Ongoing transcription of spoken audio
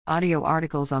Audio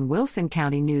articles on Wilson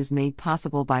County News made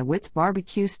possible by Witt's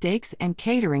Barbecue Steaks and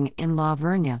Catering in La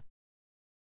Vernia.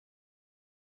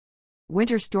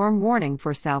 Winter storm warning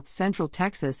for South Central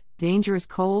Texas: dangerous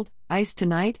cold, ice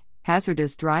tonight,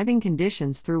 hazardous driving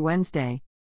conditions through Wednesday.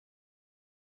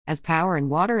 As power and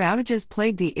water outages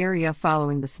plagued the area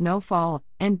following the snowfall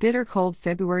and bitter cold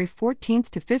February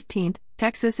 14th to 15th,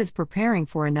 Texas is preparing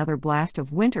for another blast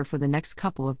of winter for the next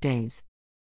couple of days.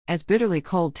 As bitterly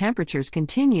cold temperatures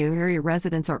continue, area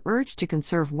residents are urged to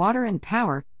conserve water and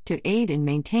power to aid in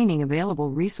maintaining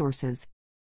available resources.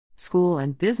 School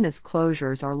and business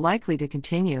closures are likely to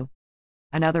continue.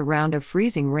 Another round of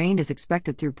freezing rain is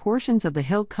expected through portions of the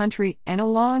Hill Country and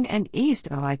along and east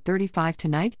of I-35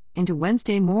 tonight into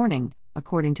Wednesday morning,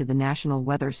 according to the National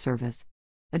Weather Service.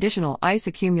 Additional ice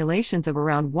accumulations of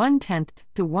around 1/10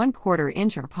 to 1/4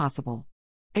 inch are possible.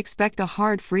 Expect a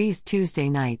hard freeze Tuesday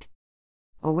night.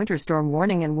 A winter storm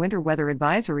warning and winter weather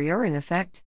advisory are in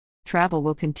effect. Travel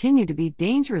will continue to be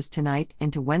dangerous tonight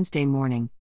into Wednesday morning.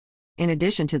 In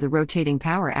addition to the rotating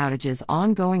power outages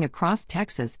ongoing across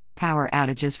Texas, power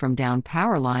outages from downed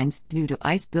power lines due to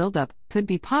ice buildup could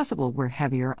be possible where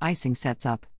heavier icing sets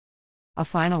up. A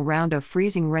final round of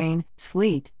freezing rain,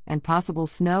 sleet, and possible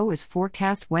snow is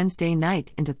forecast Wednesday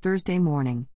night into Thursday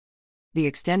morning. The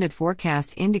extended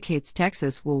forecast indicates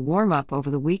Texas will warm up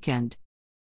over the weekend.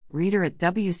 Reader at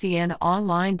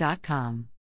WCNOnline.com.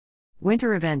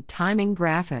 Winter event timing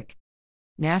graphic.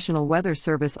 National Weather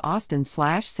Service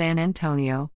Austin/San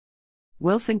Antonio.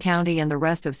 Wilson County and the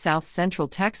rest of South Central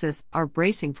Texas are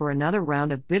bracing for another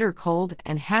round of bitter cold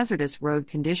and hazardous road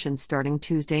conditions starting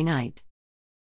Tuesday night.